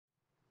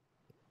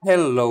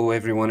Hello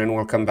everyone and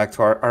welcome back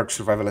to our Ark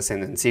Survival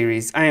Ascended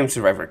series. I am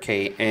Survivor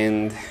K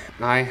and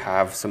I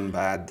have some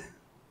bad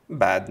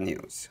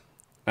news.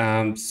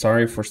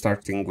 Sorry for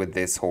starting with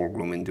this whole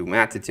gloom and doom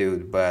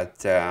attitude,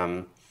 but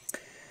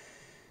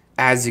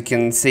as you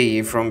can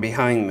see from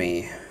behind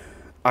me,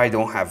 I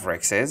don't have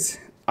Rexes,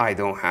 I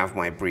don't have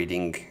my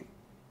breeding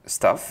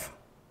stuff,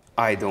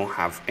 I don't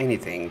have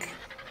anything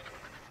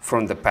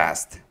from the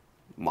past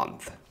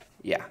month.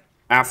 Yeah,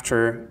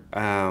 after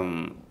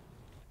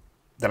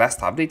the last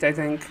update, I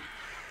think,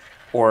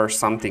 or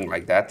something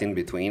like that in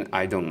between.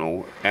 I don't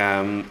know.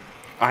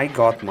 I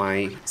got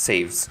my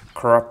saves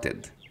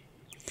corrupted,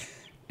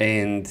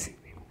 and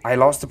I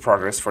lost the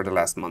progress for the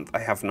last month.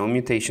 I have no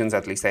mutations.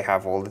 At least I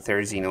have all the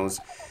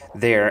Therizzinos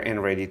there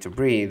and ready to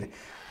breed.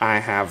 I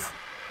have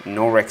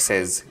no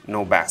Rexes,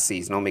 no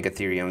Bassies, no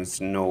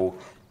Megatheriums, no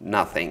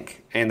nothing.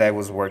 And I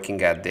was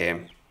working at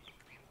the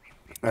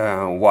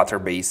water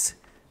base,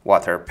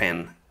 water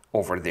pen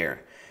over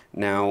there.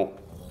 Now,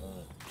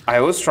 I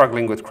was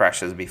struggling with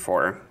crashes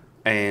before,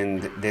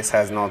 and this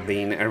has not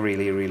been a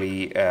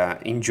really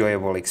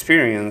enjoyable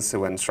experience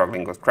when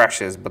struggling with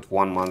crashes, but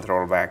 1 month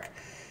rollback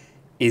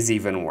is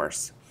even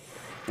worse.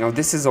 Now,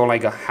 this is all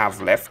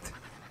have left.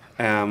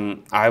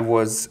 I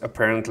was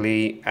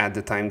apparently, at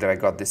the time that I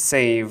got the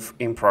save,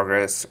 in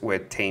progress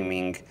with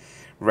taming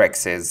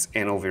Rexes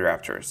and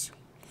Oviraptors,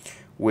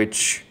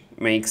 which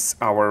makes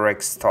our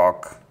Rex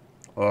stock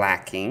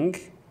lacking,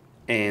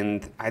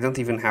 and I don't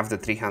even have the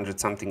 300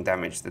 something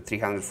damage, the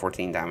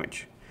 314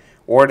 damage,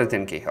 or the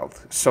 10k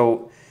health.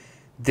 So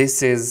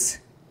this is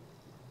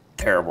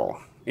terrible,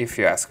 if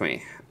you ask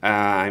me.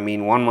 I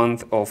mean, 1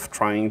 month of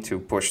trying to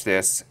push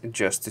this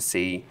just to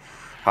see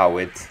how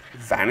it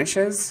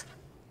vanishes.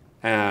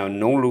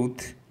 No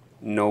loot,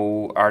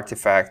 no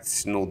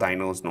artifacts, no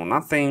dinos, no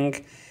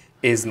nothing,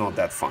 is not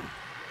that fun.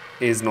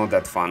 Is not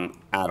that fun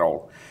at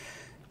all.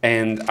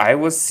 And I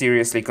was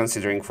seriously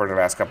considering for the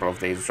last couple of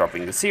days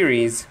dropping the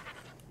series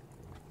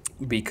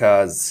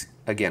because,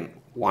 again,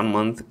 1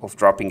 month of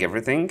dropping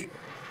everything,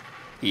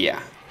 yeah,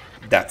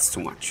 that's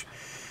too much.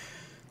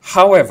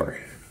 However,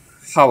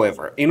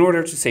 in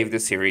order to save the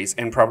series,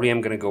 and probably I'm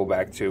gonna go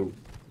back to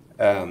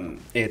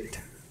it,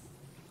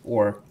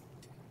 or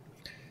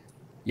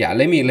yeah,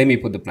 let me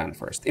put the plan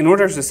first. In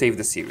order to save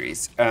the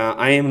series,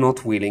 I am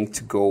not willing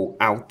to go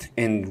out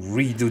and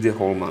redo the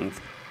whole month.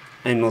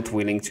 I'm not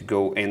willing to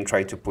go and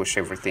try to push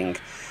everything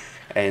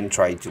and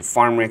try to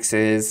farm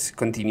Rexes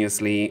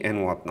continuously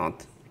and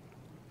whatnot.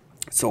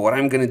 So what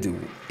I'm gonna do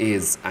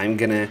is I'm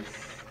gonna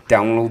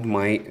download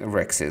my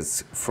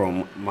Rexes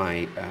from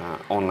my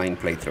online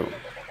playthrough,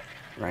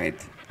 right?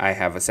 I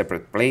have a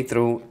separate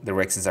playthrough. The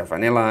Rexes are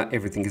vanilla.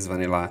 Everything is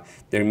vanilla.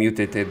 They're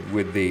mutated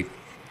with the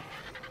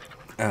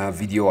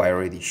video I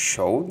already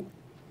showed.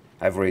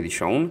 I've already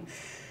shown,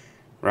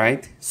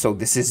 right? So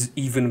this is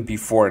even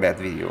before that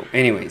video.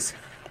 Anyways,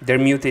 they're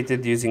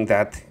mutated using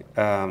that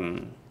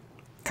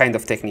kind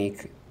of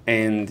technique,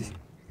 and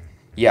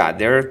yeah,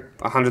 they're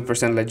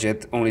 100%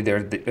 legit. Only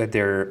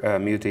they're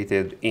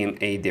mutated in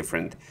a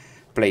different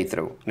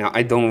playthrough. Now,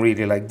 I don't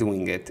really like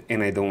doing it,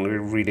 and I don't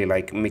really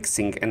like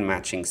mixing and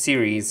matching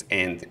series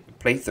and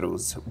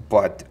playthroughs,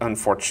 but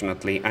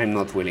unfortunately, I'm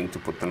not willing to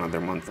put another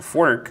month of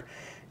work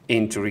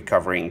into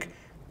recovering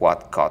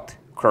what got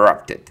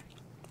corrupted.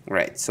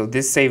 Right, so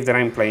this save that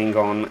I'm playing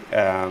on,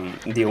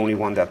 the only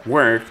one that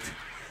worked,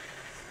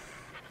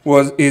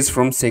 is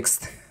from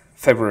 6th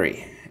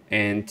February,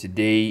 and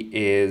today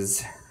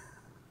is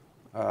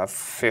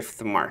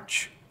 5th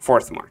March,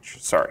 4th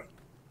March, sorry.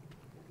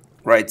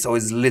 Right, so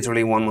it's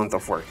literally 1 month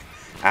of work.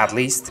 At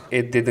least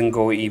it didn't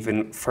go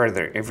even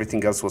further.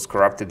 Everything else was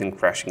corrupted and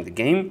crashing the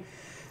game.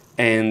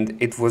 And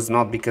it was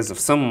not because of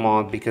some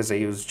mod, because I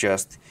used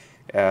just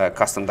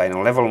custom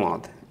dino level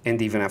mod.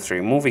 And even after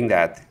removing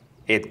that,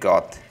 it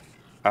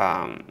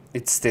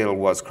still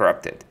was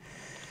corrupted.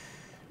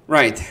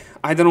 Right,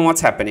 I don't know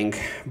what's happening,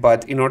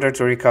 but in order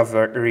to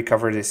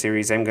recover the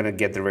series, I'm gonna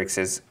get the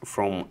Rexes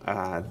from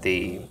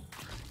the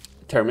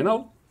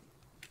terminal,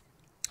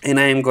 and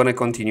I am gonna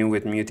continue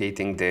with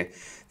mutating the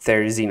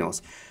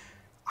Therizzinos.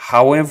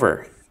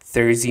 However,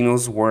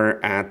 Therizzinos were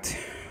at,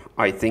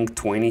 I think,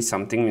 20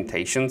 something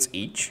mutations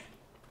each,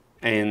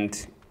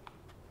 and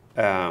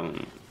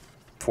around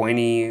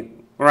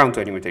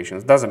 20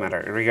 mutations, doesn't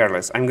matter,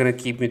 regardless. I'm gonna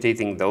keep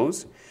mutating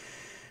those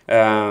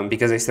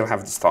because I still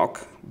have the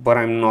stock, but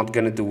I'm not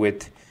gonna do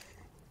it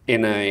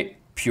in a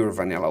pure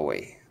vanilla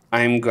way.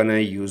 I'm gonna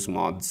use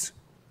mods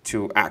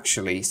to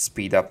actually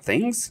speed up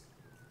things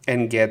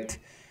and get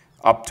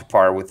up to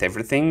par with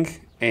everything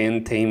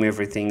and tame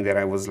everything that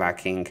I was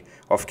lacking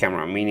off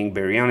camera, meaning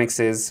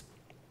Baryonyxes,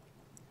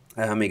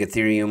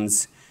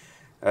 Megatheriums,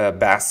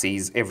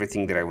 Bassies,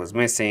 everything that I was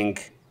missing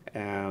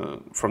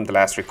from the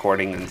last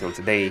recording until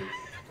today.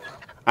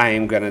 I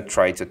am gonna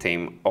try to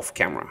tame off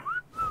camera.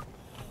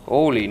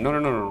 Holy,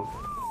 no.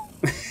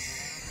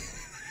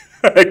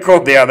 I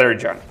called the other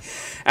Johnny.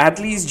 At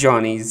least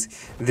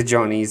the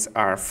Johnnies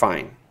are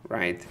fine,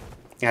 right?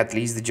 At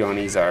least the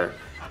Johnnies are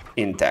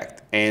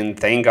intact. And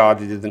thank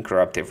God it didn't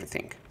corrupt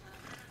everything.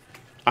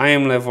 I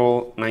am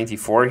level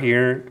 94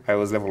 here. I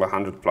was level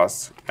 100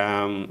 plus.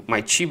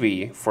 My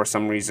chibi, for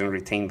some reason,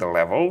 retained the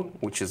level,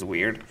 which is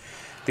weird.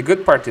 The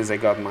good part is I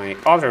got my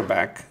otter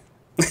back.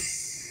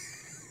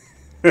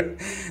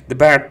 The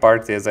bad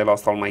part is I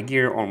lost all my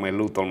gear, all my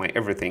loot, all my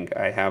everything.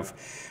 I have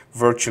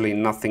virtually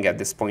nothing at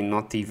this point,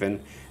 not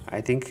even, I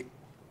think,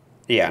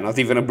 yeah, not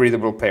even a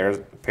breathable pair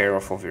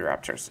of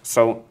oviraptors.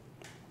 So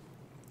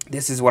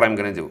this is what I'm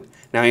gonna do.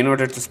 Now, in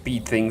order to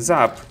speed things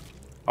up,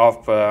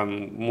 of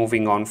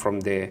moving on from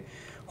the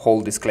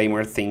whole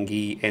disclaimer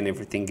thingy and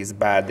everything is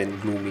bad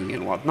and gloomy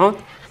and whatnot,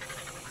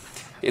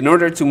 in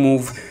order to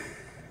move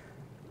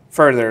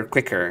further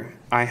quicker,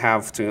 I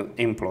have to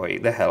employ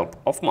the help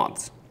of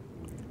mods.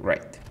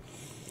 Right.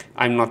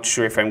 I'm not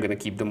sure if I'm going to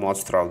keep the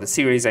mods throughout the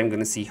series. I'm going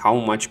to see how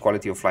much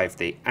quality of life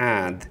they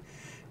add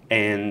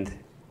and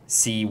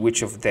see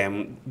which of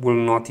them will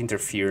not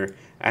interfere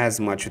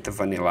as much with the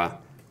vanilla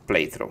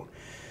playthrough.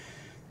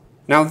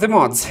 Now, the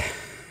mods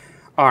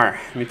are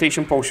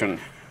Mutation Potion.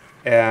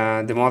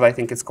 The mod, I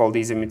think it's called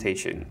Easy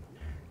Mutation.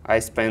 I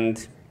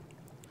spend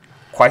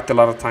quite a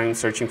lot of time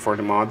searching for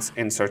the mods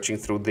and searching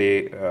through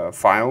the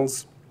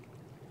files,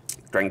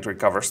 trying to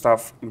recover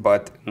stuff,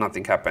 but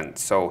nothing happened.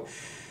 So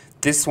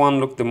this one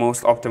looked the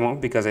most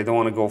optimal because I don't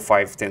want to go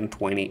 5, 10,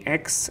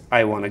 20x.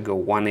 I want to go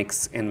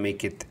 1x and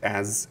make it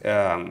as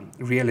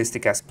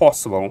realistic as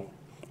possible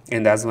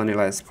and as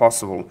vanilla as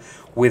possible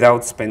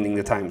without spending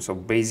the time. So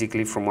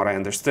basically, from what I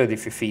understood,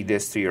 if you feed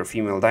this to your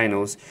female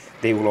dinos,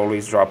 they will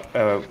always drop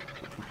a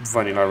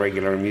vanilla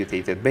regular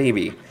mutated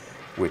baby,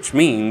 which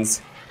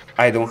means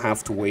I don't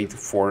have to wait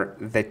for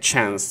the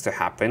chance to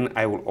happen.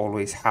 I will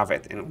always have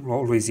it, and it will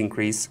always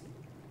increase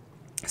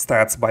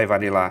stats by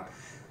vanilla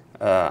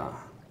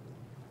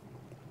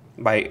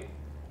by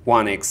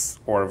 1x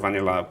or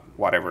vanilla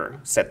whatever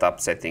setup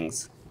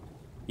settings,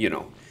 you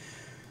know.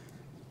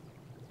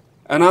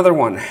 Another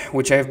one,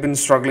 which I've been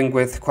struggling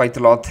with quite a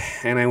lot,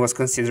 and I was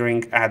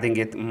considering adding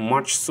it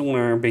much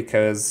sooner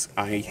because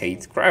I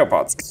hate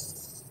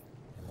cryopods.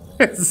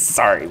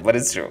 Sorry, but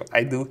it's true.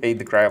 I do hate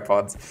the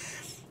cryopods,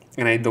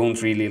 and I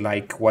don't really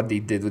like what they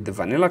did with the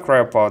vanilla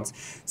cryopods,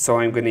 so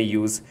I'm going to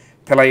use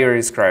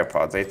Pelayaris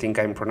cryopods. I think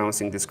I'm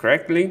pronouncing this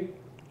correctly.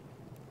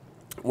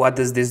 What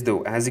does this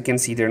do? As you can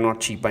see, they're not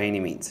cheap by any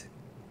means,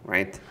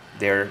 right?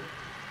 They're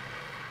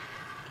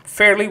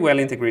fairly well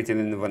integrated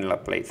in the vanilla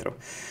playthrough.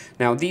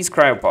 Now, these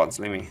cryopods,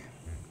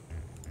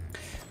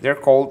 they're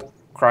called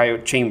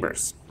cryo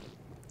chambers,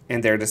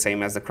 and they're the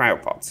same as the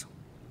cryopods,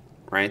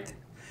 right?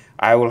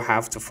 I will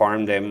have to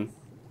farm them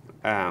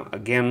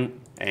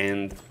again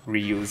and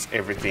reuse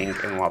everything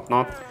and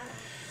whatnot.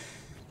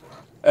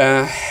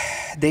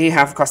 They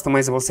have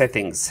customizable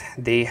settings.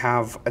 They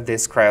have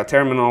this cryo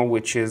terminal,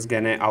 which is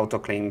gonna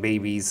auto-claim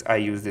babies. I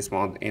use this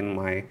mod in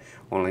my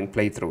online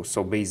playthrough.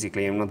 So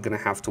basically, I'm not gonna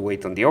have to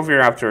wait on the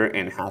oviraptor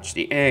and hatch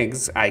the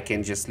eggs. I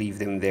can just leave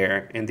them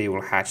there and they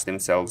will hatch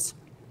themselves.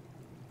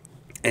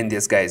 And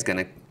this guy is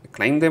gonna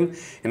claim them.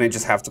 And I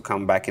just have to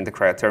come back in the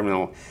cryo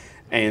terminal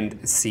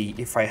and see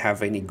if I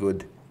have any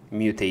good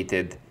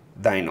mutated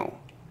dino,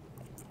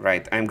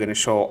 right? I'm gonna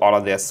show all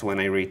of this when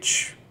I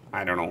reach,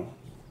 I don't know,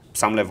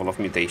 some level of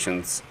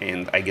mutations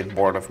and I get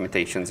bored of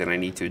mutations and I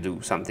need to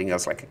do something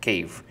else like a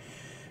cave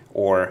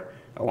or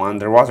an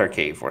underwater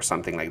cave or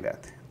something like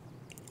that,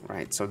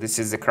 right? So this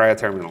is the cryo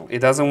terminal. It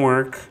doesn't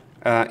work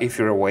if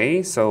you're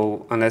away,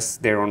 so unless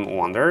they're on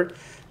wander,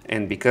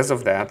 and because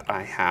of that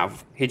I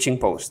have hitching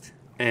post,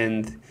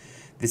 and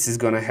this is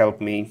gonna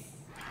help me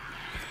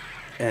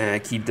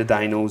keep the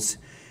dinos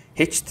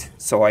hitched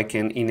so I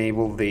can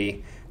enable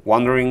the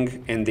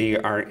wandering and they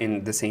are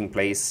in the same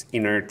place,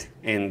 inert,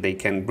 and they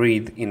can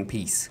breathe in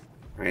peace,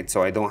 right?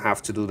 So I don't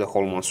have to do the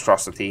whole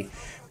monstrosity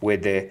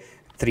with the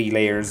 3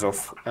 layers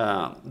of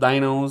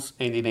dinos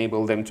and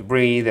enable them to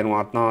breathe and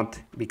whatnot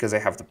because I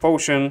have the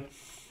potion,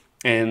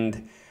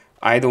 and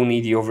I don't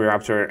need the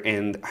oviraptor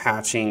and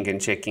hatching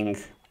and checking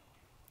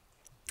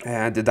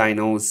the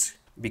dinos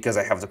because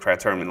I have the cryo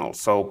terminal.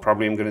 So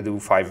probably I'm gonna do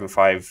 5 and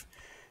 5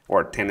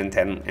 or 10 and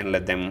 10 and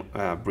let them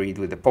breed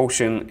with the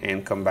potion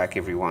and come back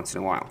every once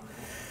in a while.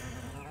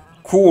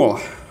 Cool.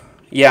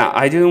 Yeah,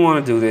 I didn't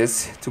want to do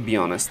this, to be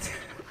honest.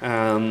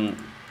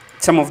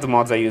 Some of the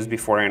mods I used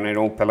before, and I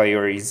know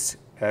Pelayaris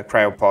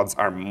cryopods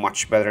are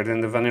much better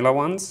than the vanilla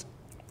ones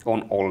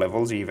on all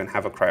levels. You even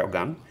have a cryo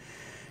gun.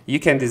 You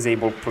can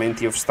disable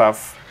plenty of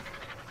stuff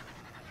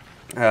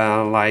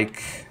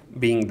like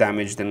being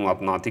damaged and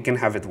whatnot. You can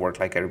have it work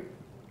like a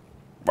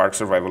Ark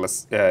Survival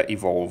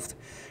Evolved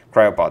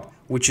cryopod,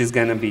 which is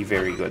gonna be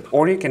very good.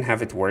 Or you can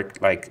have it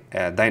work like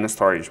a Dino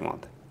Storage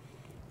mod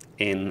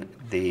in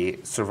the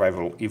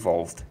Survival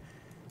Evolved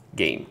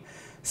game.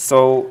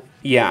 So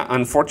yeah,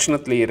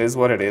 unfortunately it is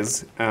what it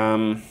is.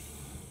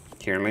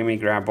 Here, let me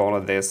grab all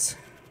of this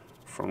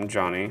from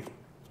Johnny.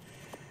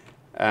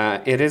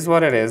 It is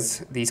what it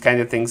is. These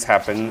kind of things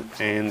happen,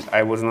 and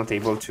I was not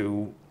able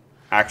to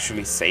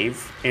actually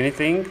save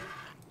anything.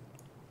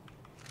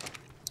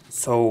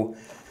 So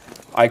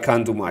I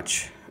can't do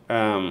much.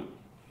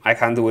 I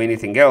can't do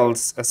anything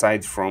else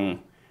aside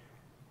from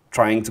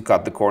trying to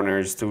cut the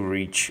corners to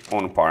reach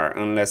on par,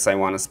 unless I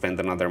want to spend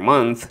another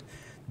month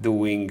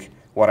doing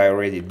what I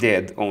already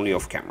did, only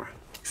off camera.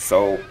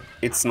 So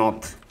it's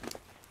not,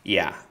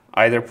 yeah,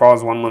 either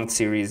pause 1 month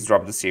series,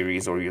 drop the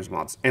series, or use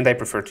mods. And I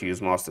prefer to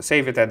use mods to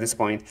save it at this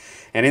point.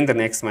 And in the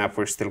next map,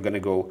 we're still gonna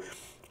go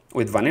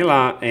with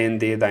vanilla and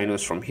the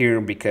dinos from here,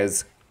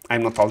 because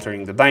I'm not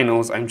altering the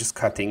dinos, I'm just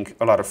cutting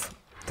a lot of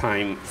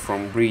time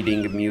from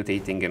breeding,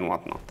 mutating, and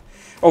whatnot.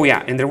 Oh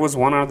yeah, and there was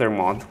one other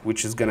mod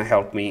which is gonna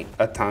help me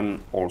a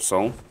ton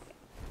also.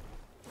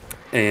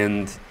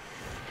 And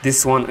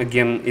this one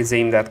again is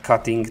aimed at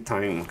cutting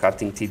time,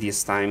 cutting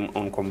tedious time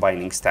on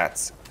combining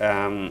stats.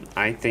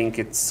 I think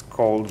it's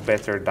called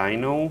Better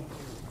Dino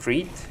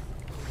Treat.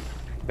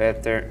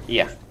 Better,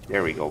 yeah,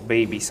 there we go,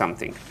 baby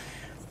something.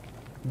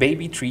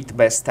 Baby treat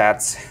best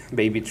stats,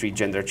 baby treat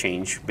gender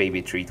change,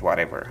 baby treat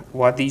whatever.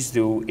 What these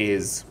do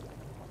is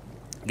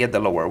get the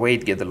lower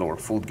weight, get the lower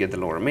food, get the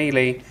lower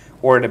melee,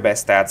 or the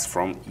best stats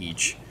from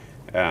each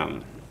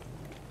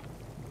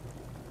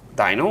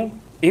dino,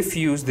 if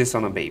you use this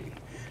on a baby,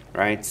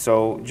 right?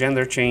 So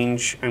gender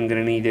change, I'm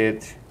gonna need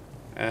it.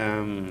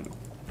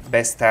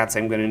 Best stats,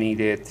 I'm gonna need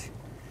it.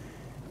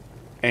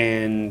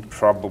 And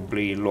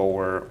probably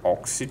lower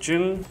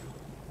oxygen,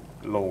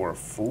 lower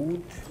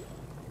food.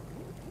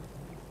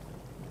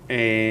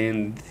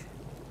 And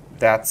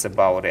that's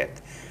about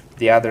it.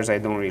 The others I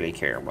don't really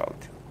care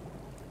about.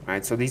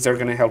 Right, so these are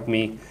gonna help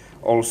me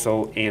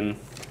also in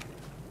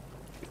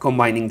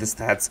combining the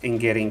stats and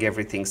getting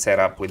everything set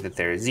up with the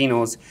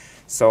Therizzinos,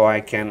 so I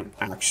can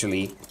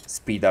actually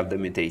speed up the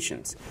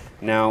mutations.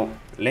 Now,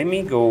 let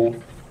me go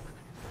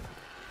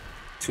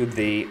to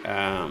the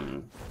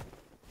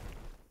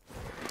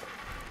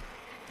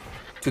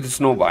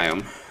snow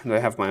biome. Do I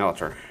have my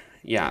altar?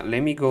 Yeah,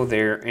 let me go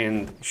there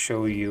and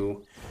show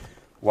you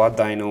what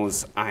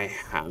dinos I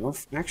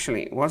have.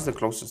 Actually, what's the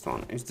closest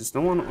one? Is the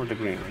snow one or the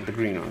green one? The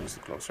green one is the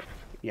closer.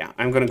 Yeah,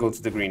 I'm gonna go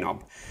to the green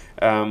ob.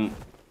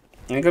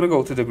 I'm gonna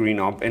go to the green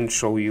ob and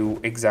show you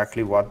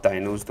exactly what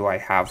dinos do I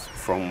have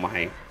from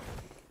my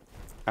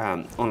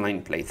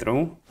online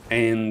playthrough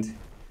and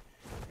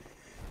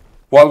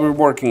what we're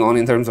working on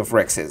in terms of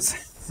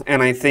Rexes.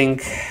 And I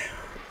think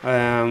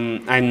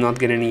I'm not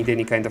gonna need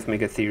any kind of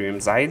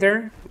Megatheriums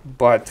either,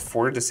 but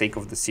for the sake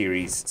of the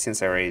series,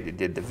 since I already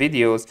did the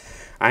videos,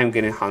 I'm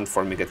gonna hunt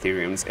for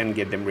Megatheriums and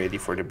get them ready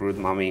for the Brood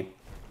Mummy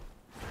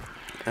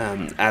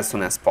as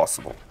soon as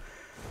possible.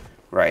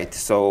 Right,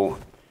 so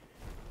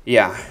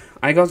yeah,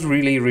 I got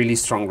really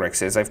strong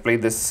Rexes. I've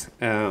played this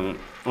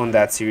on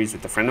that series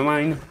with a friend of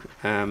mine,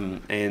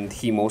 and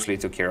he mostly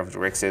took care of the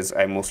Rexes.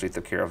 I mostly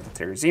took care of the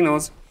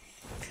Therizzinos.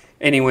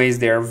 Anyways,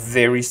 they are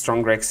very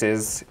strong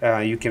Rexes.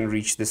 You can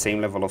reach the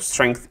same level of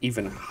strength,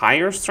 even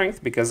higher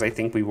strength, because I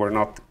think we were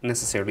not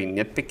necessarily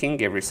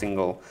nitpicking every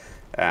single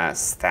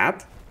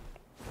stat.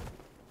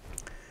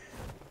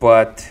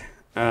 But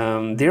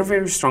they're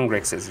very strong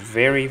Rexes,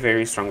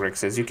 very strong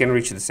Rexes. You can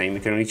reach the same,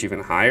 you can reach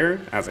even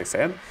higher, as I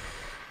said,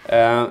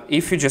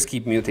 if you just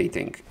keep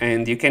mutating.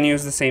 And you can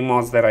use the same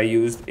mods that I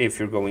used if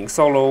you're going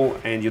solo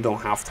and you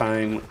don't have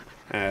time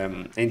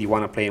and you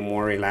want to play a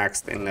more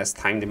relaxed and less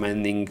time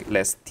demanding,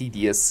 less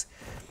tedious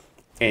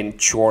and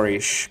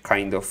chore-ish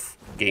kind of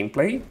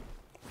gameplay.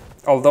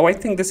 Although I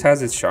think this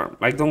has its charm.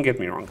 Like, don't get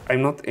me wrong,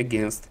 I'm not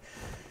against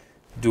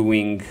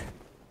doing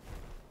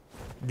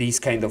these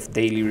kind of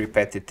daily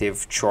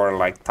repetitive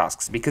chore-like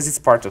tasks because it's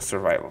part of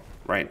survival,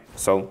 right?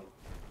 So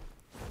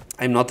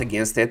I'm not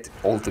against it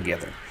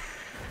altogether.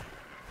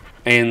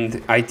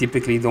 And I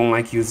typically don't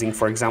like using,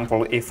 for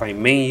example, if I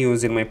may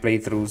use in my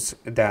playthroughs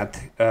that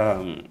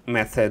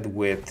method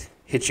with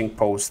hitching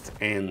post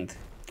and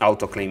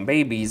auto-claim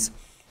babies,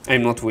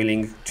 I'm not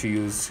willing to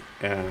use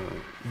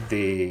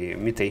the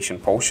mutation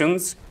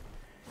potions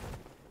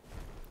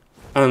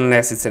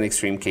unless it's an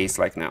extreme case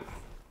like now,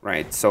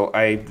 right? So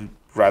I'd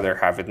rather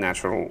have it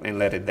natural and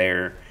let it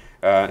there.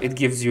 It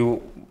gives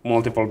you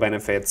multiple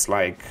benefits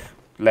like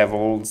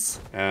levels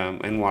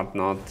and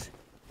whatnot.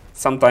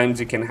 Sometimes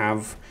you can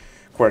have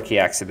quirky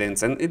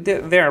accidents, and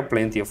there are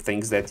plenty of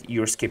things that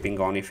you're skipping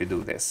on if you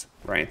do this,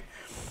 right?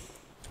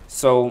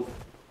 So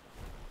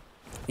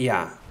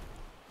yeah,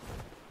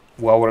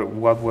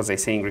 what was I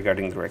saying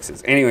regarding the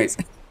Rexes? Anyways,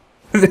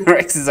 the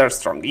Rexes are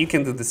strong. You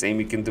can do the same.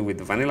 You can do with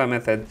the vanilla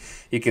method,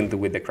 you can do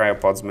with the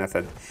cryopods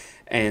method,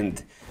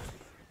 and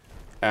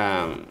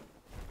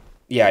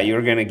yeah,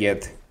 you're gonna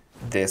get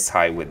this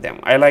high with them.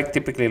 I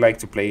typically like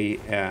to play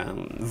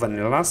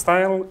vanilla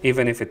style,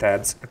 even if it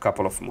adds a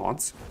couple of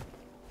mods.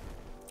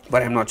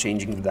 But I'm not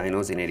changing the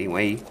dinos in any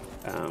way,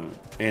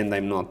 and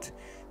I'm not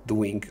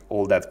doing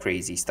all that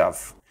crazy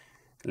stuff.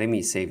 Let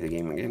me save the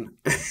game again.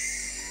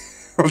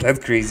 All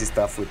that crazy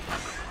stuff with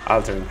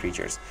altering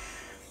creatures.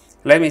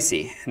 Let me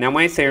see. Now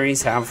my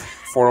theories have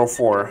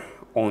 404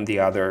 on the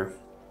other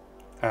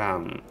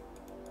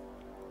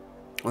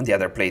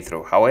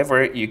playthrough.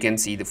 However, you can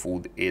see the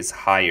food is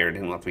higher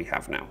than what we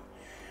have now,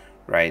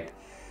 right?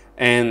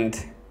 And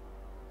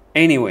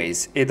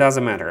Anyways, it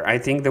doesn't matter. I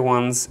think the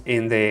ones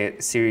in the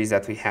series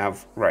that we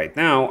have right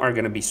now are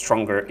gonna be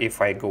stronger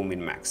if I go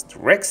min-maxed.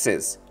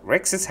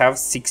 Rexes have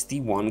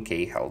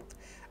 61k health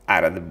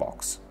out of the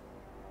box,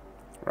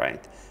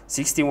 right?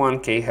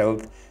 61k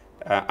health.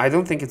 I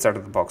don't think it's out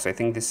of the box. I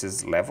think this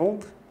is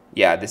leveled.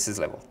 Yeah, this is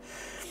leveled.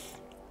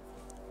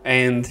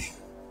 And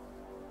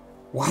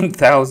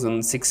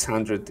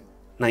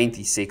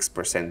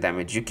 1696%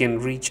 damage. You can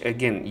reach,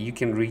 again, you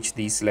can reach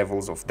these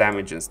levels of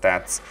damage and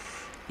stats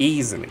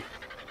easily.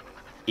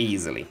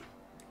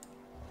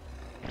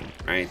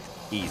 Right?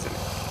 Easily.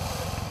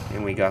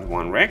 And we got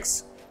one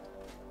Rex.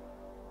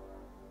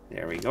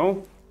 There we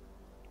go.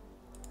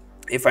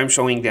 If I'm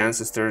showing the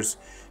ancestors,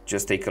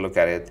 just take a look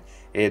at it.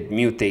 It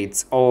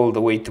mutates all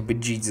the way to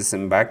bejesus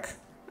and back.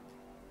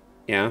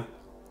 Yeah.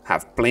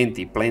 Have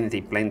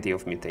plenty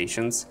of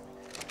mutations.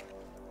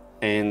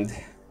 And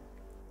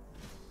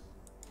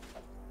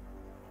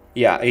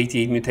yeah,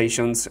 88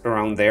 mutations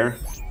around there.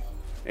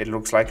 It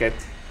looks like it.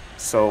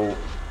 So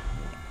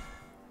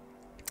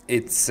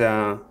it's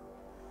yeah,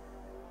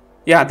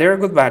 they're a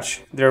good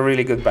batch. They're a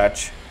really good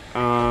batch.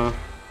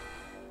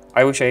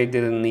 I wish I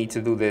didn't need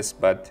to do this,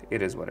 but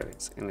it is what it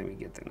is. And let me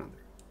get another.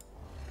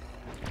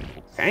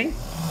 Okay.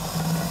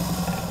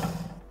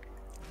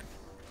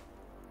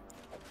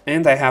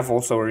 And I have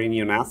also a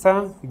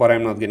Renewatha, but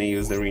I'm not going to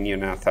use the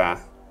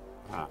Renewatha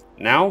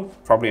now.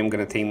 Probably I'm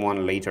going to tame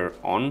one later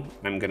on.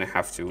 I'm going to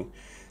have to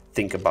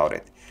think about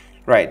it.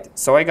 Right,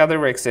 so I got the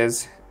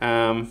Rexes,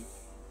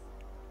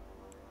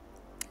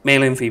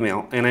 male and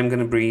female, and I'm going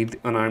to breed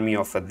an army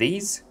of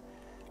these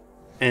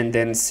and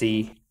then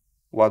see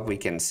what we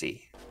can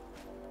see.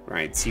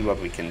 Right, see what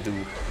we can do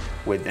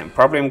with them.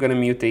 Probably I'm going to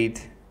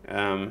mutate.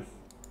 I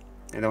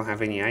don't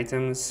have any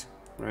items,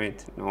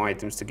 right? No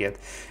items to get.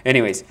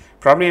 Anyways,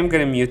 probably I'm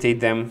going to mutate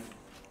them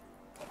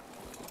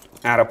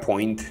at a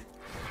point.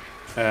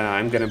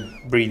 I'm going to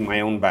breed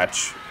my own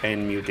batch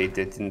and mutate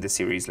it in the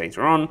series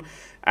later on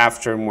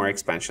after more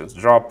expansions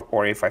drop,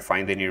 or if I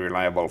find any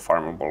reliable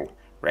farmable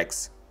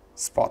Rex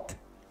spot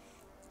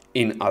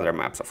in other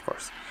maps, of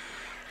course.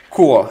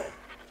 Cool.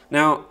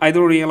 Now, I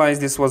do realize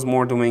this was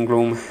more doom and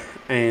gloom,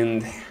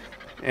 and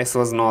this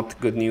was not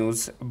good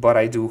news, but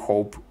I do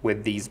hope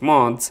with these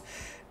mods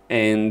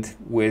and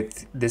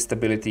with the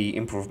stability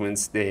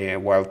improvements the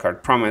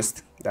wildcard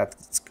promised that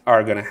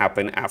are going to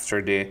happen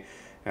after the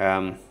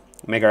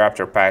Mega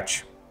Raptor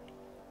patch,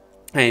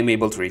 I am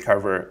able to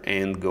recover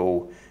and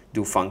go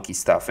do funky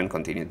stuff and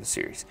continue the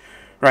series.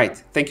 Right,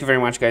 thank you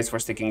very much guys for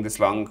sticking this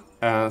long.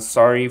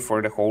 Sorry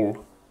for the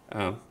whole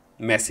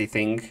messy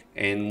thing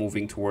and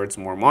moving towards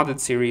more modded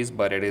series,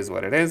 but it is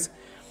what it is.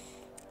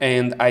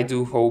 And I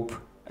do hope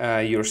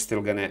you're still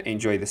gonna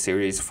enjoy the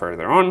series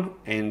further on.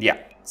 And yeah,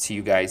 see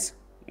you guys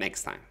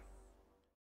next time.